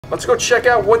Let's go check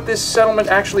out what this settlement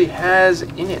actually has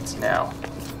in it now.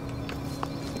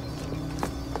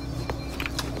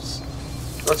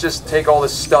 Let's just take all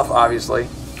this stuff, obviously.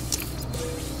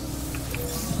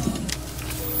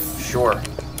 Sure.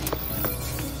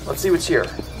 Let's see what's here.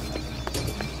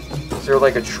 Is there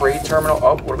like a trade terminal?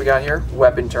 Oh, what do we got here?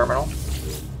 Weapon terminal.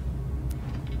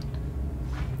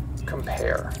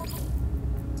 Compare.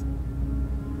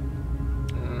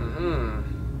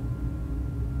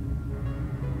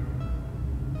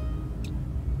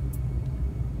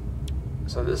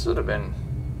 So this would have been...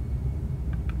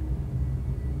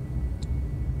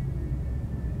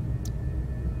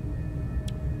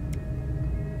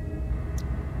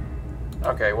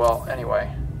 Okay, well, anyway.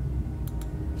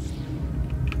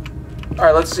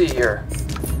 Alright, let's see here.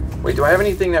 Wait, do I have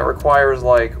anything that requires,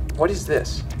 like... What is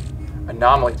this?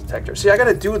 Anomaly detector. See, I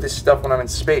gotta do this stuff when I'm in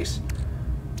space.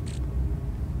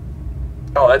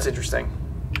 Oh, that's interesting.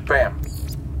 Bam.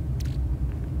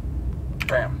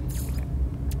 Bam.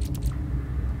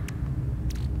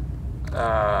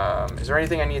 Is there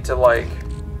anything I need to, like,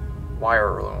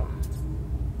 wire loom?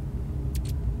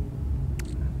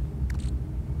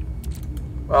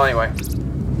 Well, anyway.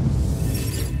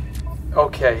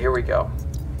 Okay, here we go.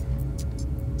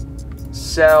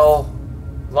 Cell.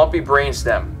 Lumpy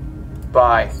brainstem.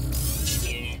 Buy.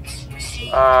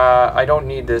 I don't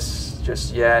need this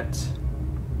just yet.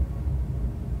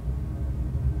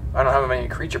 I don't have many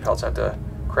creature pelts. I have to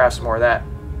craft some more of that.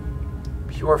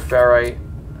 Pure ferrite.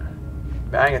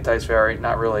 Magnetized ferrite,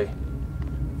 not really.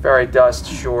 Ferrite dust,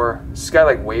 sure. Is this guy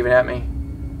like waving at me?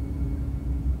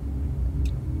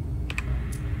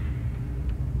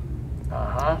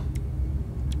 Uh-huh.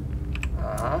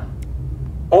 Uh-huh.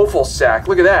 Offal sack,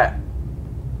 look at that.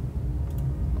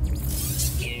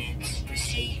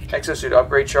 Exosuit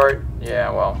upgrade chart.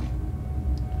 Yeah, well.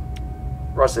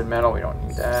 Rusted metal, we don't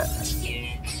need that.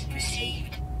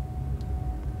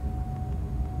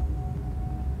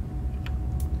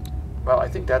 Well, I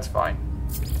think that's fine.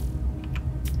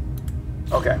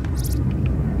 Okay.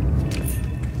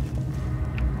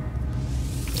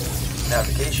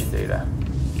 Navigation data.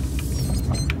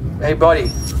 Hey,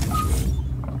 buddy.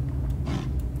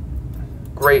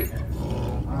 Great.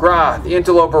 Gra, the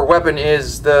interloper weapon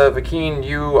is the Vakeen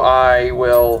you. I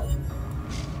will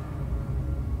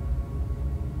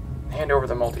hand over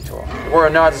the multi-tool. The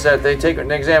warrior nods and said they take an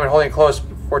examine, holding it close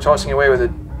before tossing it away with it.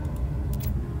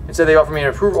 Instead, they offer me an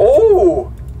approval.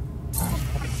 Oh!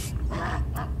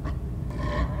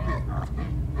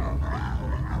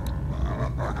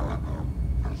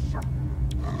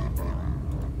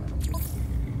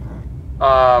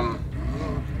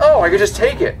 Oh, I could just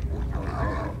take it.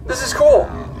 This is cool.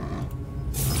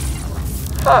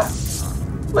 Huh.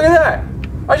 Look at that.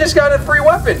 I just got a free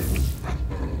weapon.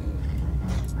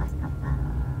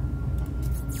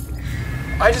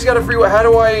 I just got a free weapon. How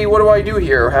do I, what do I do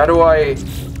here? How do I,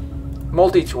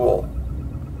 multi-tool.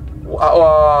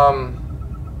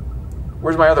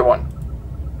 Where's my other one?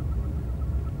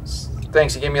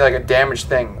 Thanks, he gave me like a damaged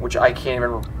thing, which I can't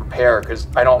even repair because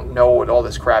I don't know what all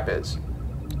this crap is.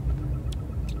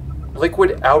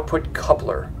 Liquid output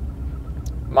coupler.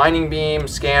 Mining beam,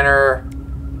 scanner,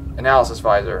 analysis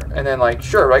visor. And then like,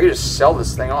 sure, I could just sell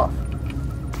this thing off.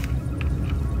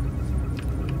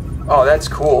 Oh, that's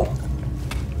cool.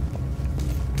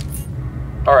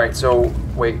 Alright, so,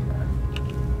 wait.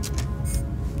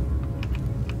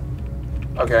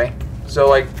 Okay. So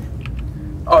like,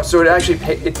 oh, so it actually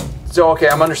so okay,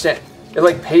 I'm understanding. It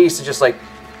like pays to just like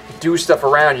do stuff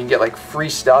around. You can get like free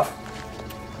stuff.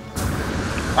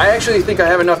 I actually think I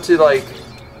have enough to like,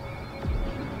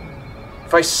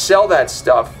 if I sell that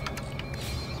stuff.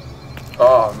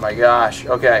 Oh my gosh.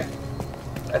 Okay.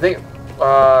 I think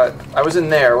I was in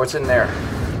there. What's in there?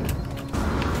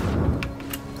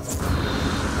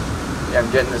 Yeah,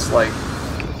 I'm getting this like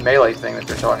melee thing that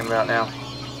they're talking about now.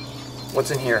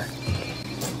 What's in here?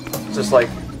 Just like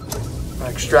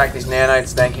extract these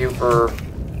nanites. Thank you for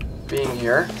being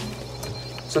here.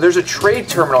 So there's a trade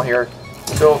terminal here.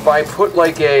 So if I put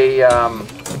like a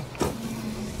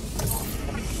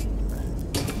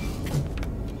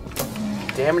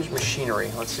damaged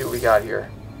machinery, let's see what we got here.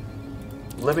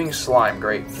 Living slime,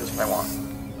 great. That's what I want.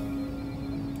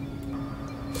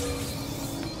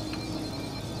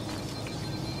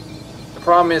 The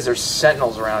problem is there's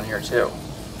sentinels around here too.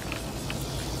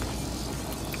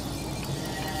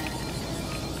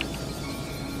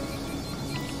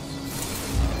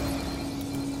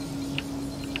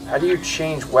 How do you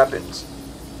change weapons?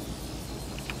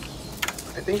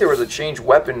 I think there was a change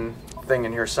weapon thing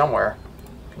in here somewhere.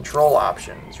 Control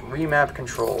options, remap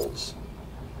controls,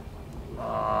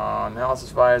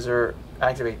 analysis visor,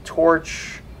 activate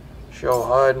torch, Show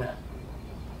HUD.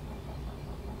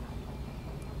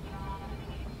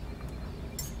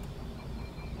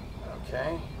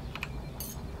 Okay.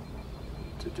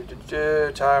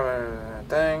 Time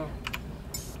thing.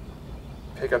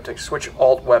 Pick up text. Switch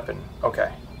alt weapon.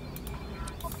 Okay.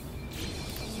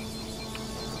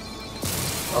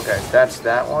 Okay, that's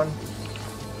that one.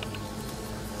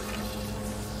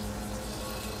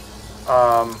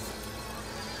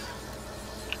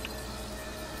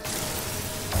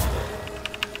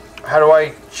 How do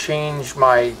I change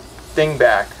my thing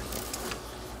back?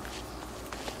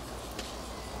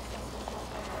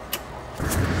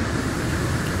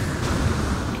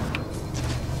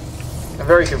 I'm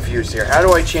very confused here. How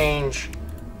do I change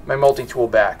my multi-tool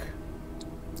back?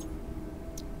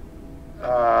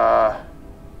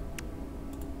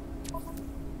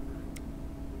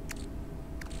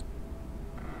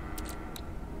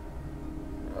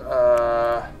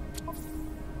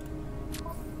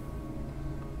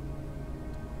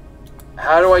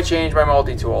 How do I change my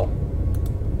multi-tool?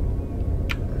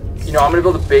 You know, I'm going to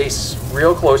build a base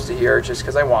real close to here just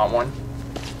because I want one.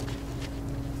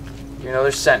 You know,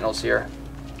 there's Sentinels here.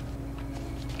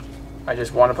 I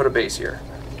just want to put a base here.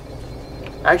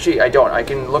 Actually, I don't. I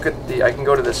can look at the... I can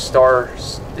go to the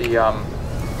stars... I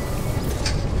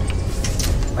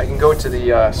can go to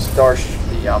the star...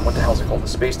 what the hell is it called? The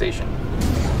space station.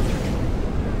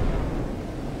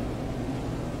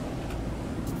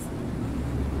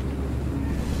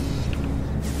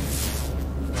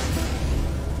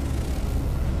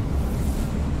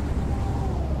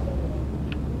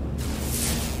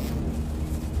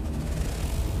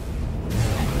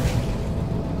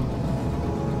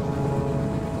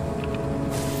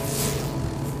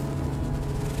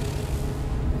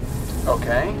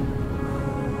 Okay.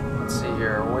 Let's see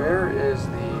here. Where is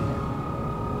the...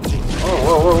 Oh,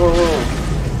 whoa, whoa, whoa, whoa.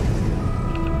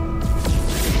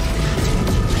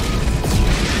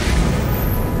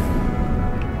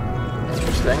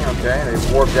 Interesting. Okay, they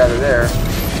warped out of there.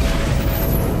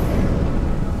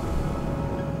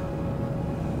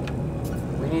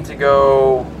 We need to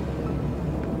go...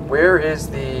 Where is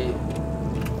the...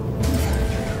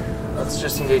 Let's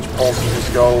just engage pulse and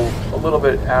just go a little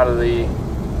bit out of the...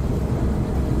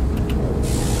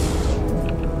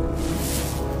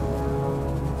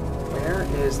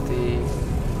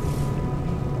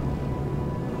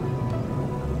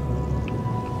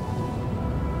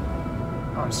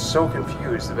 I'm so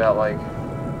confused about, like...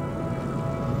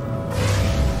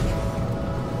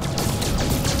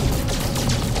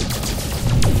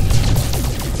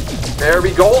 There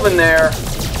be gold in there!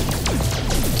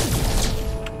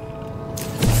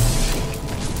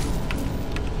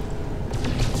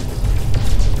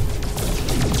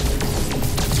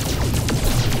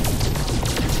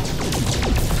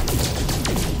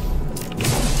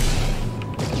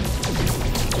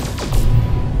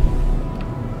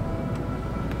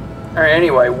 Alright,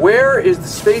 anyway, where is the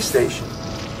space station?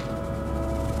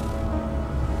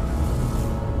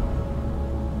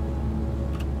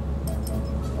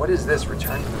 What is this?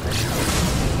 Return to the mission.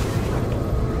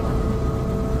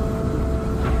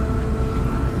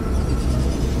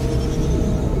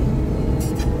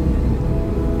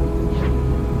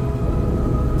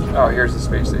 Oh, here's the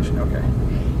space station, okay.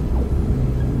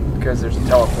 Because there's a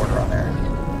teleporter on there.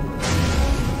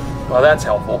 Well, that's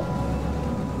helpful.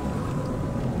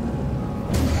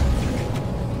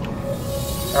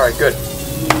 Alright, good.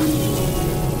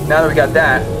 Now that we got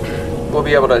that, we'll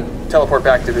be able to teleport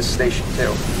back to this station,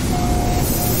 too.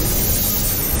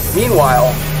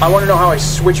 Meanwhile, I want to know how I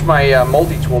switch my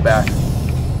multi-tool back.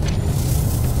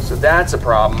 So that's a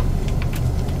problem.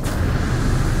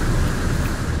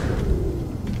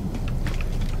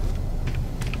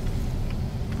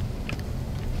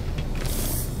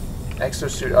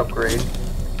 Exosuit upgrade.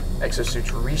 Exosuit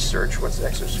research. What's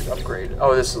exosuit upgrade?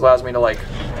 Oh, this allows me to, like...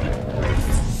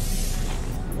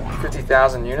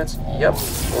 50,000 units? Yep,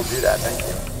 we'll do that, thank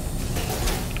you.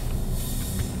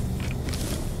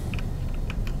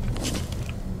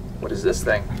 What is this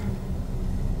thing?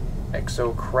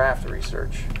 Exocraft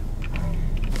research.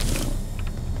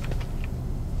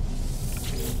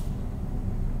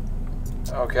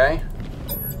 Okay.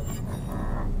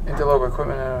 Interlobe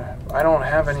equipment. I don't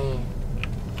have any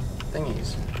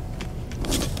thingies.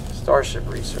 Starship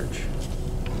research.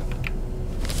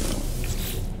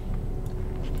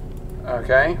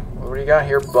 Okay, what do you got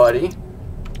here, buddy?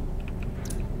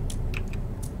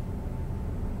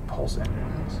 Pulse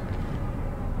engines.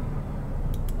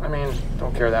 I mean,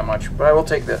 don't care that much, but I will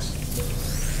take this.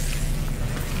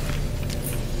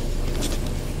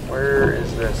 Where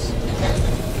is this?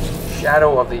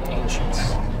 Shadow of the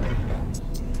Ancients.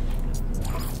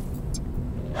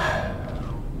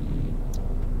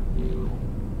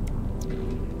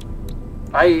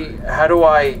 How do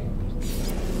I...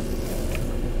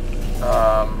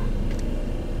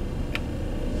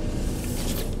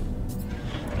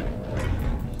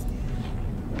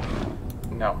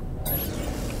 No.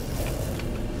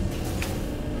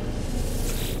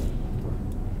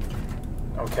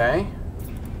 Okay.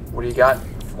 What do you got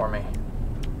for me?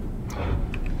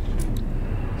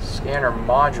 Scanner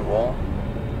module.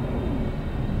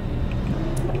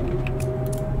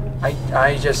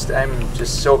 I'm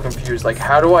just so confused. Like,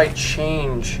 how do I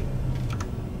change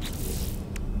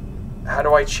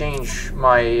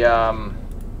my,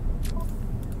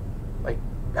 like,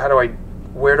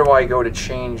 where do I go to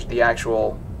change the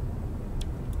actual,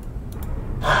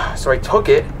 so I took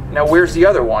it, now where's the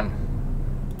other one?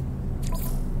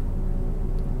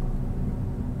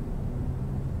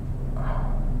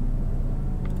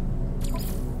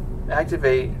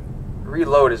 Activate,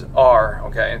 reload is R,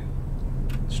 okay.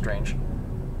 Strange.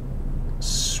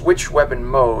 Switch weapon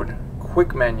mode.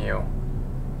 Quick menu.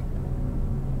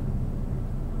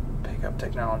 Pick up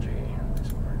technology.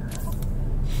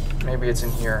 Maybe it's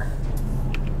in here.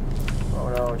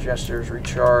 Photo, gestures,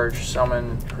 recharge,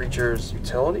 summon, creatures,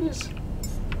 utilities?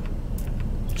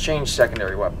 Change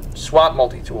secondary weapon. Swap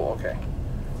multi-tool, okay.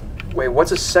 Wait,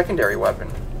 what's a secondary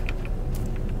weapon?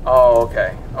 Oh,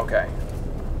 okay, okay.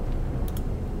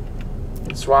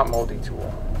 Swap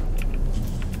multi-tool.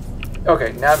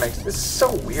 Okay, now it makes... This is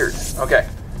so weird. Okay.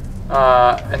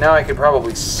 And now I could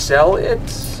probably sell it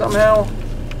somehow?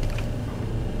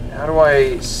 How do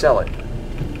I sell it?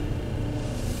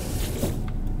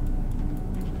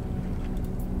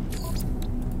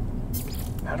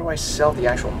 How do I sell the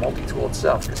actual multi-tool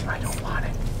itself? Because I don't want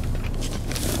it.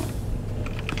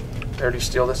 Did I already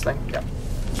steal this thing? Yeah.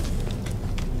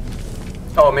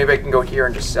 Oh, maybe I can go here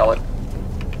and just sell it.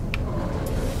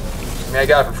 I mean, I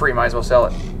got it for free. Might as well sell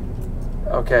it.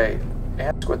 Okay,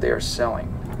 ask what they are selling.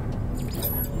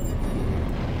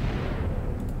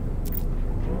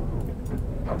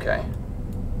 Okay.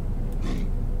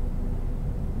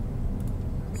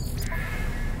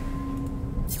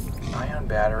 Ion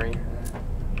battery.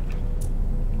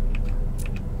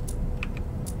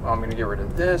 Well, I'm going to get rid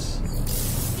of this.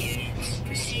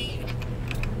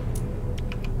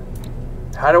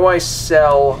 How do I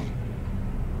sell...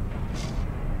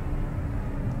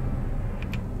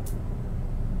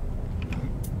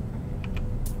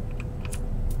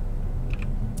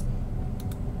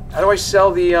 How do I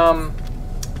sell the, I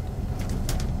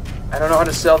don't know how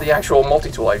to sell the actual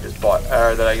multi-tool I just bought,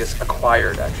 or that I guess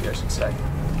acquired, actually, I should say.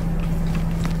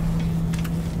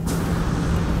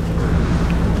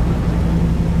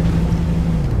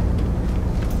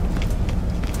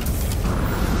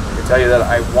 I can tell you that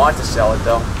I want to sell it,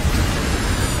 though.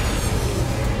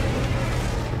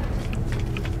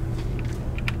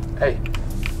 Hey,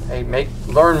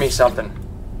 learn me something.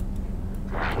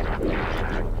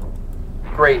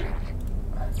 Great.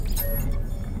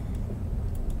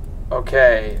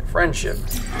 Okay, friendship.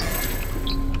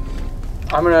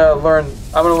 I'm gonna learn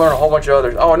a whole bunch of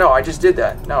others. Oh no, I just did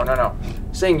that. No.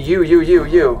 Saying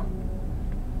you.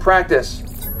 Practice.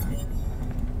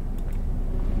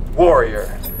 Warrior.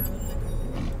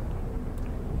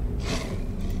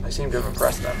 I seem to have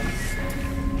impressed them.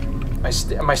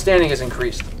 My standing has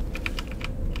increased.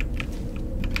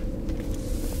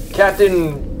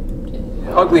 Captain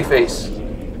Ugly Face.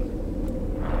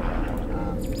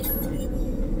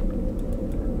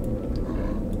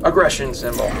 Aggression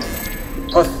symbol.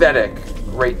 Pathetic.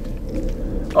 Great.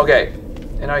 Okay.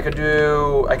 And I could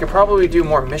probably do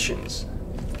more missions.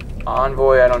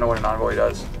 Envoy, I don't know what an envoy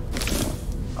does.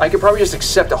 I could probably just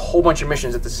accept a whole bunch of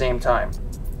missions at the same time.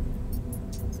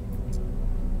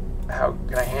 How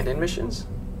can I hand in missions?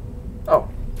 Oh.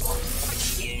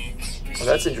 Well,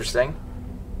 that's interesting.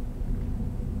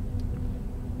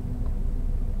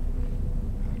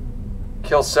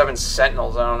 Kill 7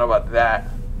 Sentinels. I don't know about that.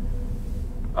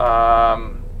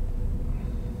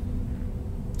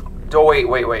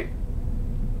 Wait.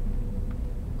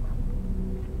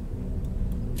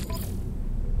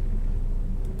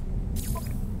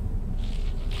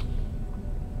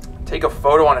 Take a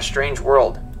photo on a strange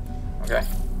world. Okay.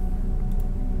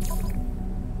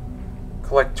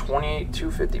 Collect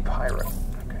 250 pyro.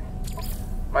 Okay.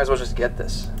 Might as well just get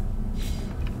this.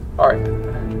 Alright.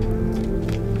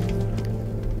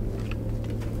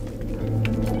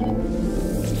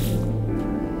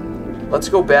 Let's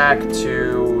go back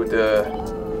to the...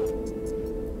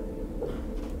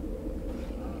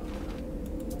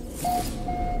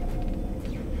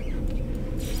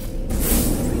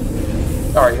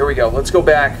 Alright, here we go. Let's go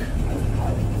back.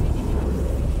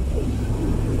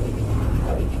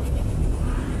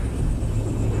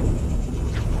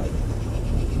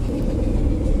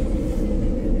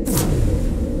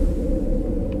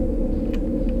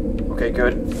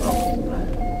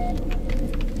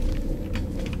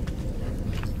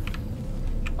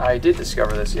 I did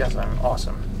discover this. Yes, I'm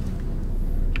awesome.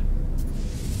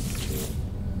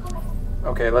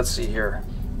 Okay, let's see here.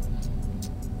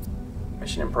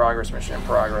 Mission in progress, mission in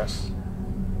progress.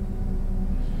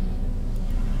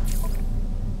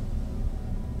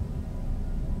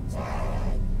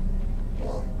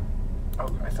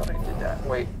 Oh, I thought I did that.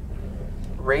 Wait.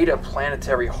 Raid a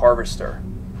planetary harvester.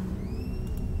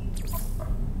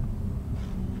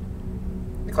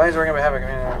 The clients are going to have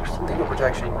legal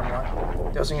protection.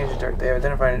 They also need to, they have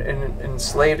identified an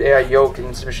enslaved AI yoke in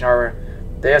insufficient hardware.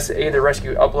 They ask to aid the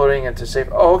rescue, uploading it to safe.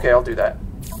 Oh, okay, I'll do that.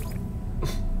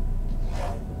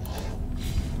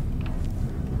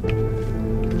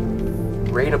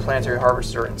 Raid a planetary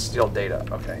harvester and steal data.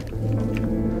 Okay.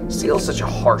 Steal is such a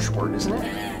harsh word, isn't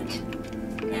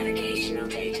it? Navigational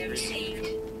data received.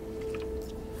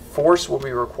 Force will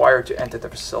be required to enter the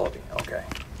facility. Okay.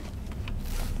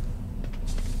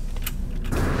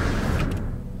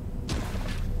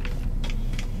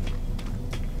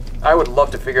 I would love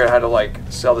to figure out how to, like,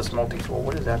 sell this multi-tool.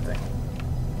 What is that thing?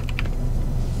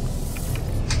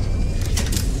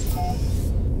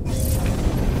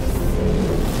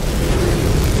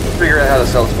 Figure out how to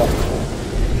sell this multi-tool.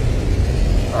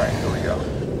 Alright, here we go.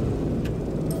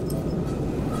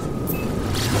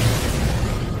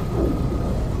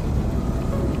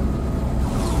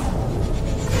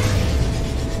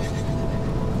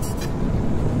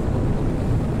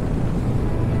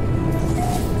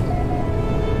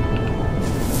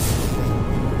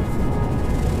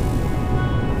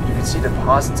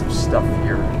 Deposits of stuff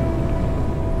here.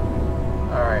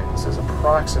 Alright, it says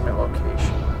approximate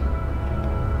location.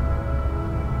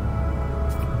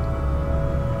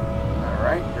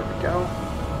 Alright, here we go.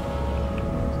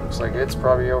 Looks like it's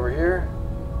probably over here.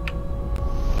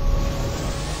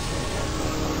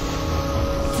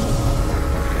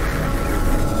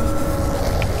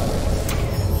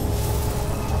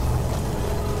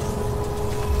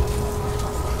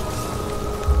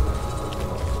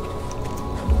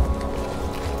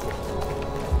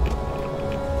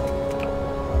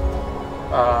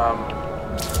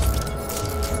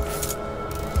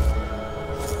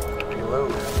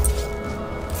 Reload.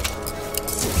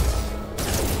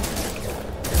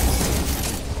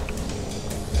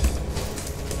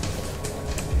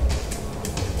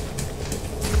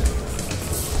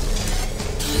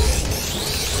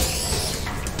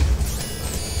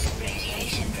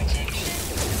 Radiation protection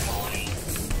falling.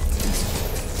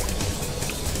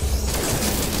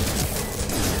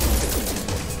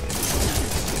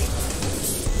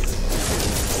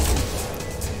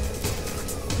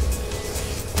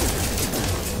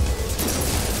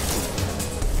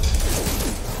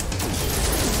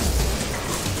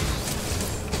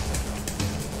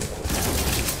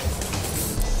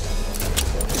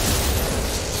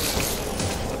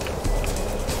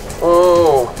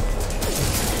 Oh.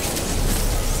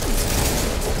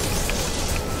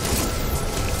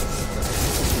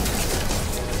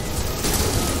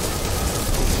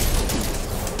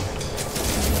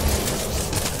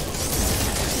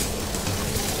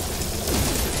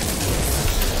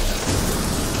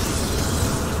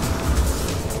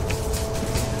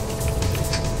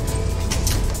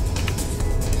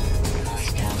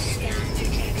 Hostile scan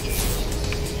detected.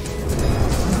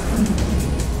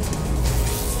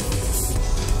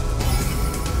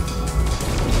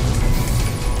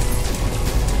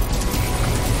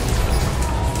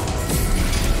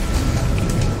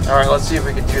 Alright, let's see if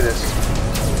we can do this.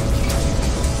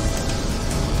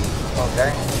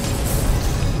 Okay.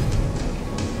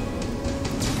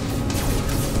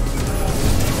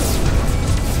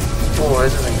 Oh,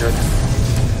 this isn't good.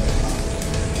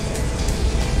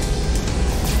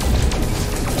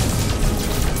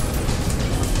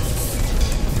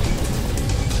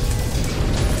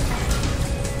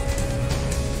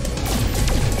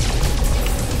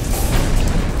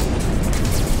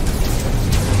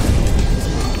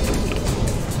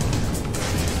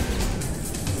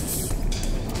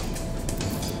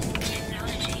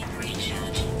 Technology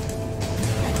recharge.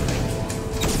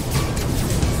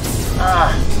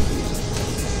 Ah!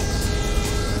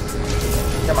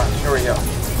 Come on, here we go.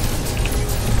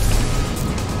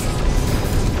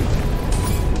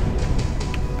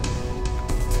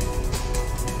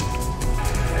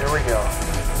 Here we go.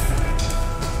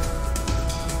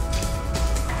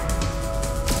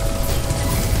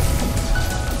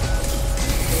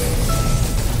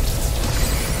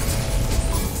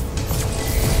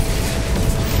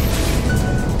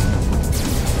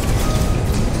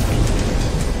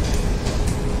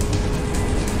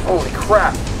 Holy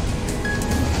crap!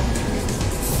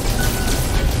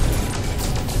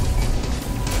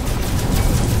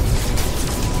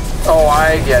 Oh,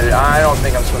 I get it. I don't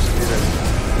think I'm supposed to do this.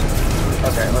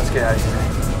 Okay, let's get out of here.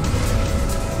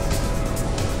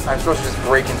 I'm supposed to just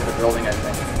break into the building, I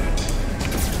think.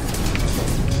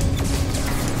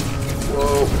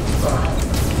 Whoa.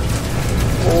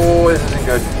 Oh, this isn't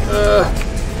good.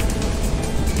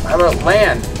 How about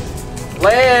land?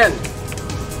 Land!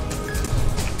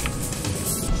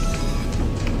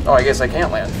 Oh, I guess I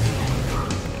can't land.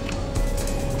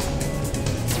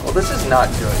 Well, this is not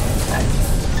good.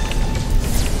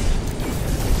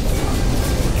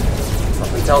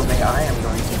 Something tells me I am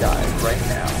going to die right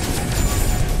now.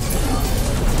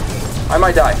 I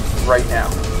might die right now.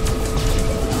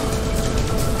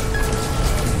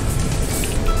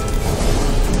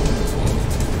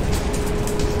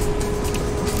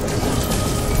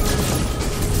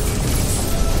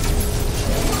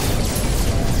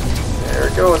 There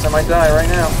it goes. I might die right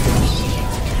now.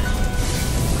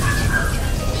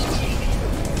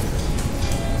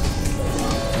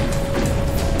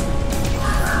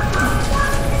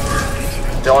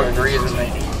 Dog agrees with me.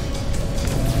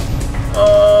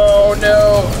 Oh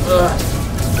no!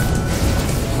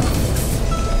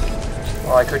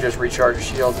 Well, I could just recharge the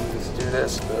shields and just do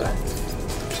this.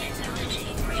 Technology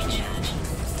recharge.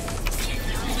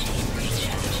 Technology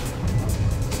recharge.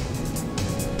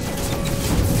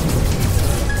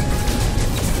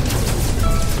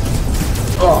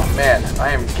 Oh man, I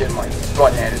am getting my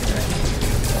butt handed to me.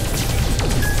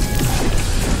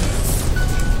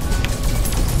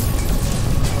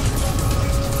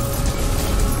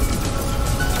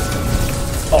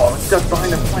 Oh, it's stuck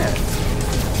behind the plant.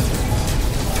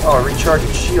 Oh,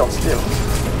 recharging shields too.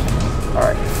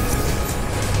 Alright.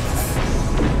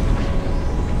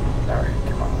 Alright,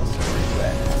 come on, let's do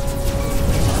that.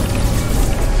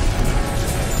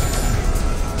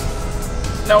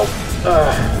 Nope.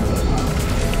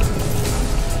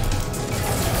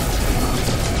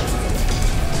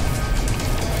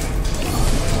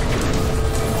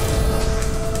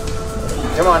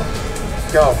 Come on,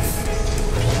 go.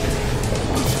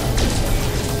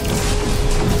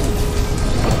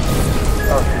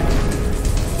 Okay.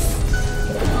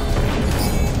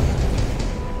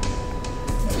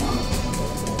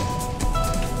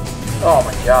 Oh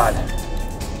my god.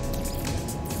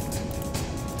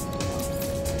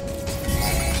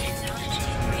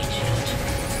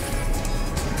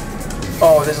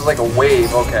 Oh, this is like a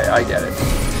wave. Okay, I get it.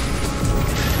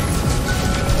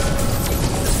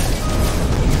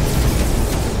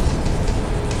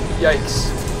 Yikes.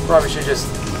 Probably should just...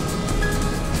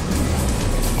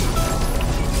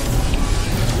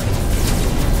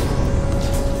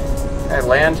 Hey,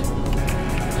 land.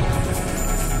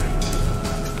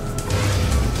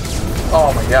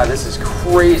 Oh my god, this is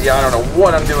crazy. I don't know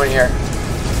what I'm doing here.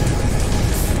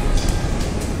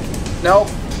 No.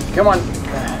 Come on.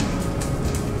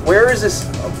 Where is this?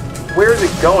 Where is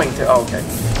it going to? Oh, okay.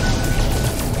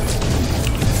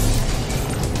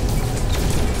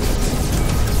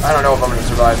 I don't know if I'm going to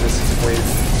survive this wave.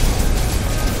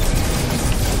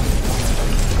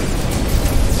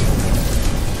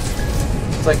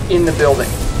 It's like in the building.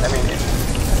 I mean,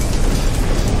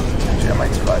 actually, I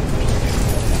might survive.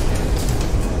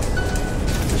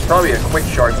 There's probably a quick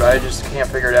charge, but I just can't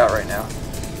figure it out right now.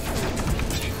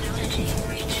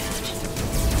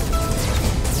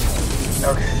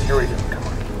 Okay, here we go. Come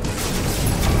on.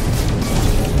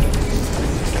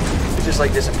 It just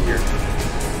like disappeared.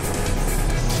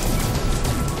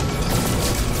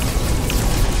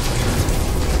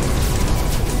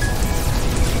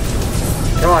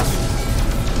 Come on.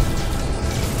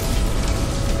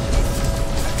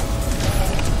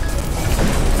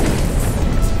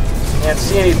 Can't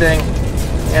see anything.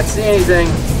 Can't see anything.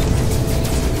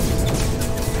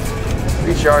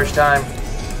 Recharge time.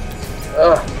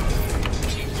 Ugh.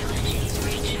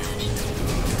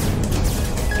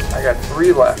 I got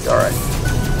 3 left. All right.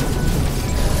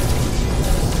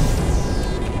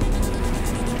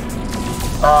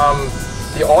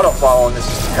 The auto follow on this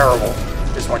is terrible.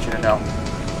 Just want you to know.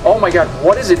 Oh my god,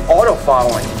 what is it auto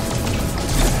following?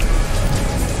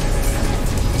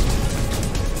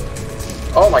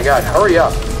 Oh my god, hurry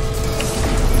up.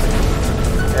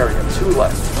 There we go, 2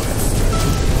 left.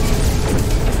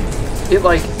 Okay. It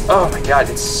like, oh my god,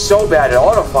 it's so bad at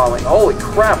auto following. Holy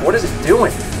crap, what is it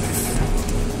doing?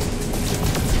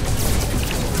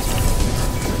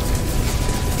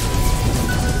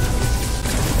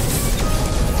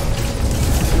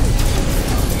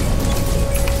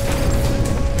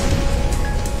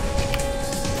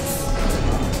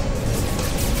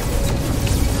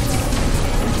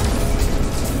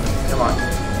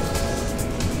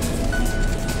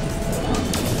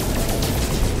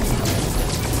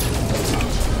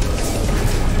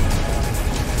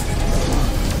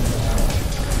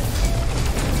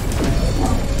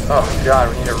 Oh god,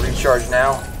 we need a recharge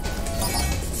now.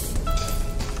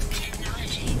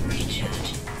 Technology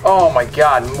recharge. Oh my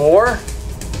god, more?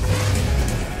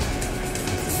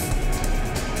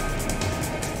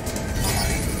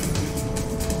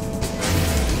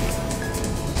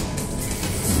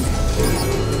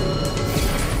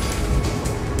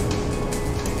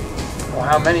 Well,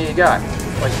 how many you got?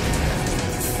 Like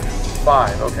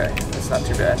 5, okay. That's not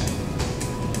too bad.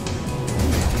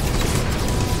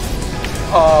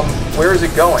 Where is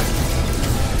it going?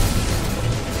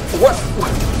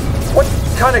 What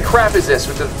kind of crap is this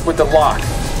with the lock?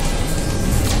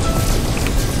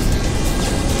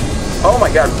 Oh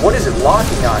my god, what is it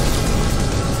locking on?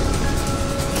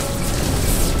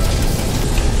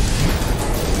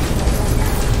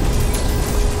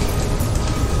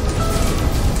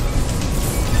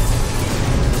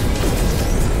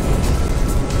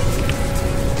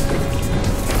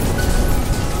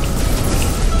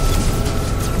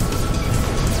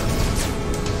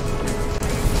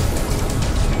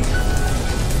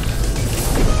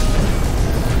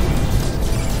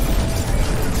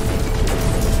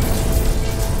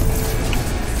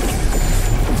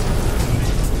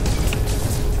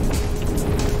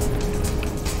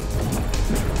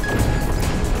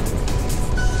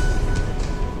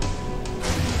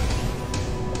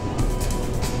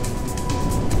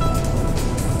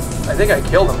 I think I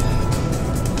killed him.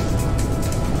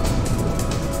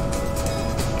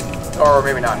 Or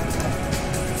maybe not.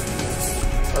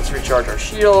 Let's recharge our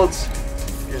shields.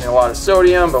 Using a lot of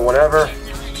sodium, but whatever.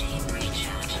 Technology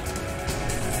recharge.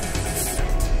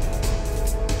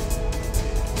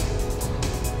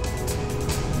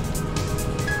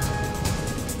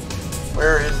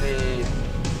 Where is the...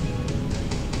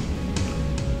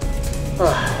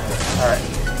 Alright.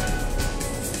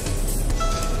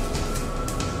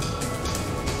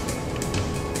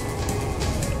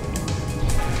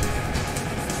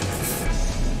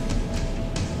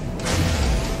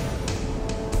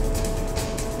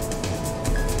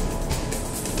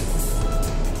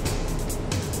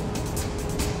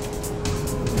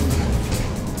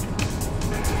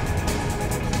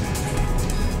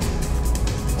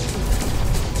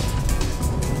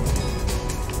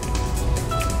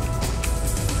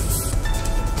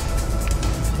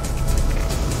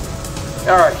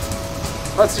 Alright,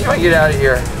 let's see if I can get out of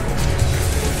here.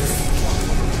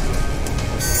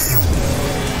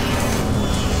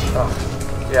 Oh,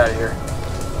 get out of here.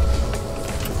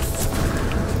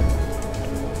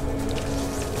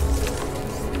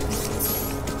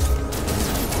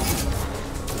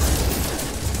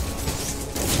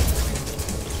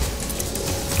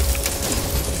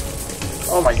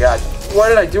 Oh my god, why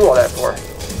did I do all that for?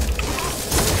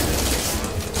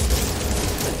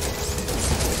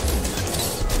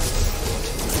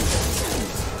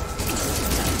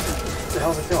 What the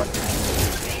hell is it doing?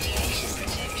 Radiation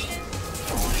protection.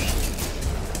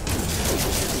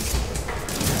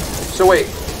 So wait.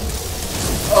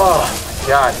 Oh my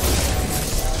god.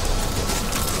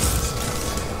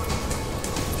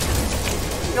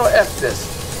 You know what? F this.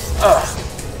 Ugh.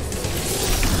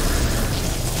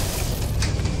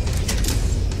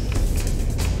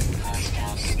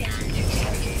 Hostile scan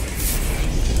detected.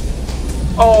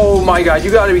 Oh my god, you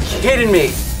gotta be kidding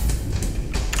me.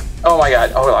 Oh my god,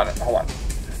 hold on, hold on.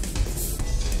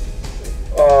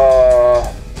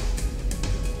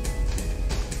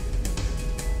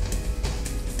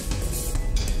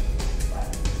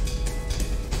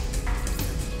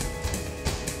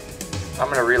 I'm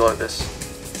gonna reload this.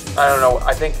 I don't know,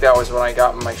 I think that was when I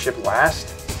got my ship last.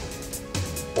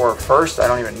 Or first, I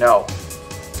don't even know.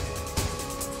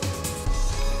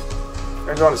 I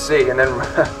just want to see, and then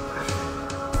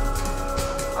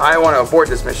I want to abort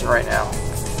this mission right now.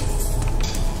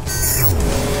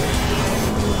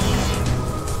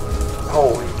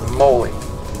 Holy moly.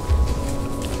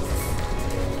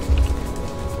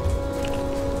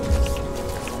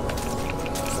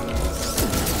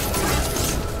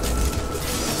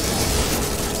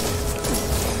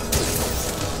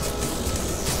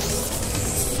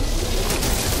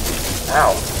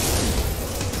 Ow.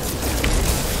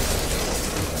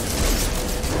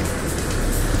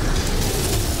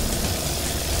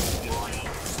 Warning.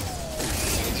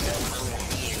 Sentinel combat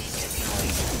unit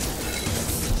deployed.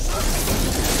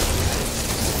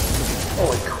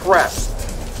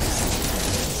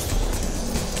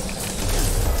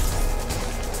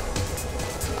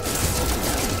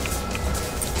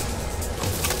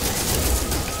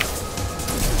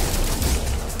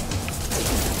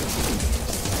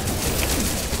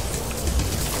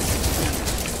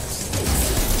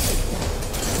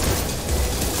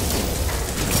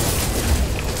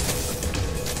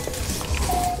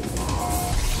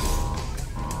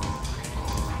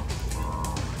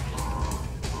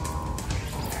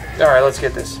 Alright, let's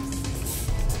get this.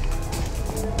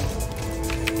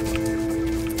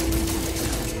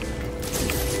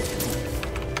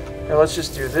 Here, let's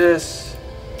just do this.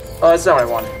 Oh, that's not what I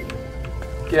wanted.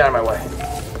 Get out of my way.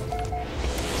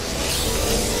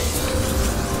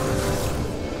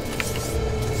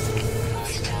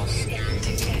 Hostile scan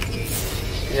detected.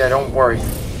 Yeah, don't worry.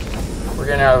 We're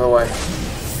getting out of the way.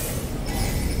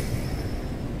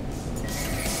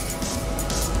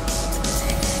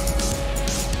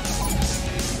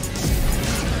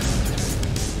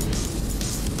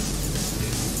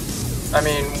 I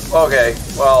mean, okay,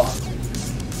 well.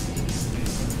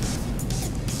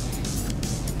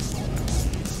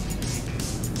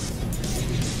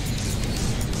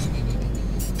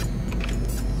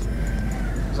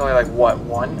 There's only like, what,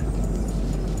 one?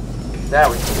 That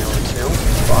we can do it too.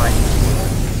 Fine.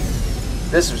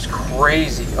 This was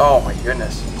crazy. Oh my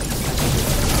goodness.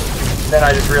 Then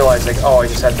I just realized, like, oh, I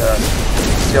just had to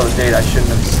steal the data. I shouldn't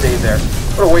have stayed there.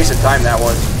 What a waste of time that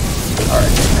was. Alright,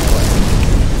 anyway.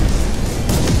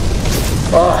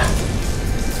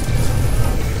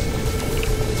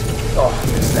 Oh,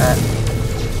 missed that.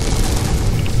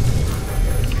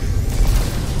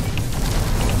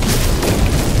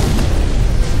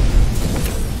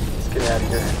 Let's get out of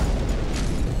here.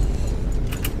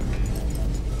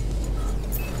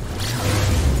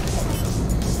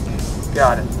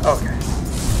 Got it. Okay.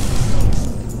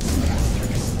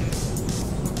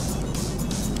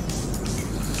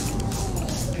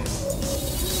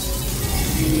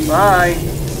 Bye.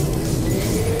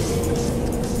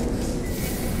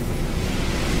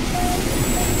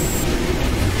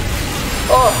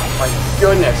 Oh my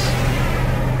goodness.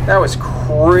 That was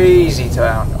crazy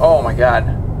town. Oh my god.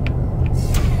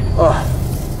 Oh.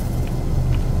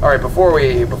 Alright, before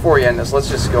we end this, let's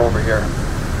just go over here.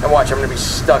 And watch, I'm gonna be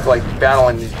stuck like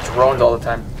battling these drones all the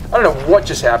time. I don't know what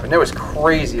just happened. It was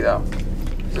crazy though.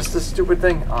 Is this the stupid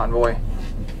thing? Envoy.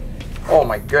 Oh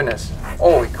my goodness.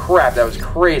 Holy crap, that was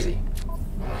crazy.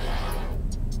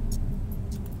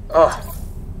 Ugh.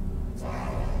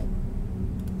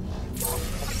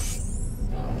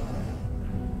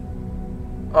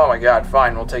 Oh my god,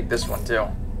 fine, we'll take this one too.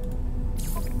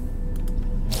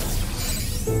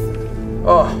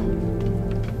 Oh.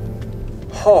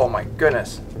 Oh my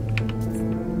goodness.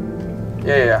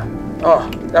 Yeah. Oh,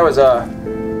 that was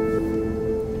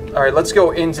Alright, let's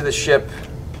go into the ship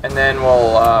and then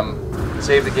we'll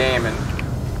save the game. And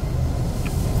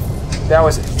that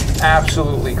was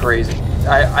absolutely crazy.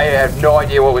 I had no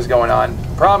idea what was going on.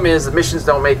 Problem is the missions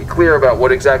don't make it clear about what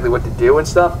to do and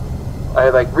stuff. I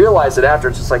like realized it after.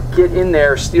 It's just like get in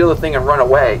there, steal the thing, and run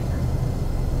away.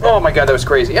 Oh my god, that was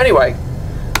crazy. Anyway,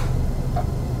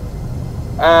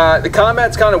 the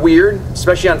combat's kind of weird,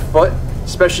 especially on foot,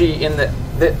 especially in the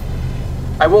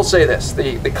I will say this: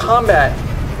 the combat,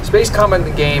 space combat in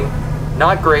the game,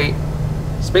 not great.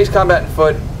 Space combat in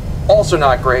foot, also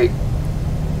not great.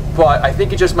 But I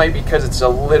think it just might be because it's a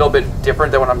little bit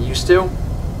different than what I'm used to.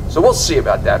 So we'll see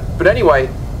about that. But anyway,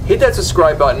 hit that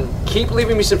subscribe button. Keep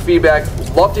leaving me some feedback.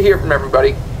 Love to hear from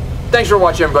everybody. Thanks for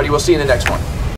watching, everybody. We'll see you in the next one.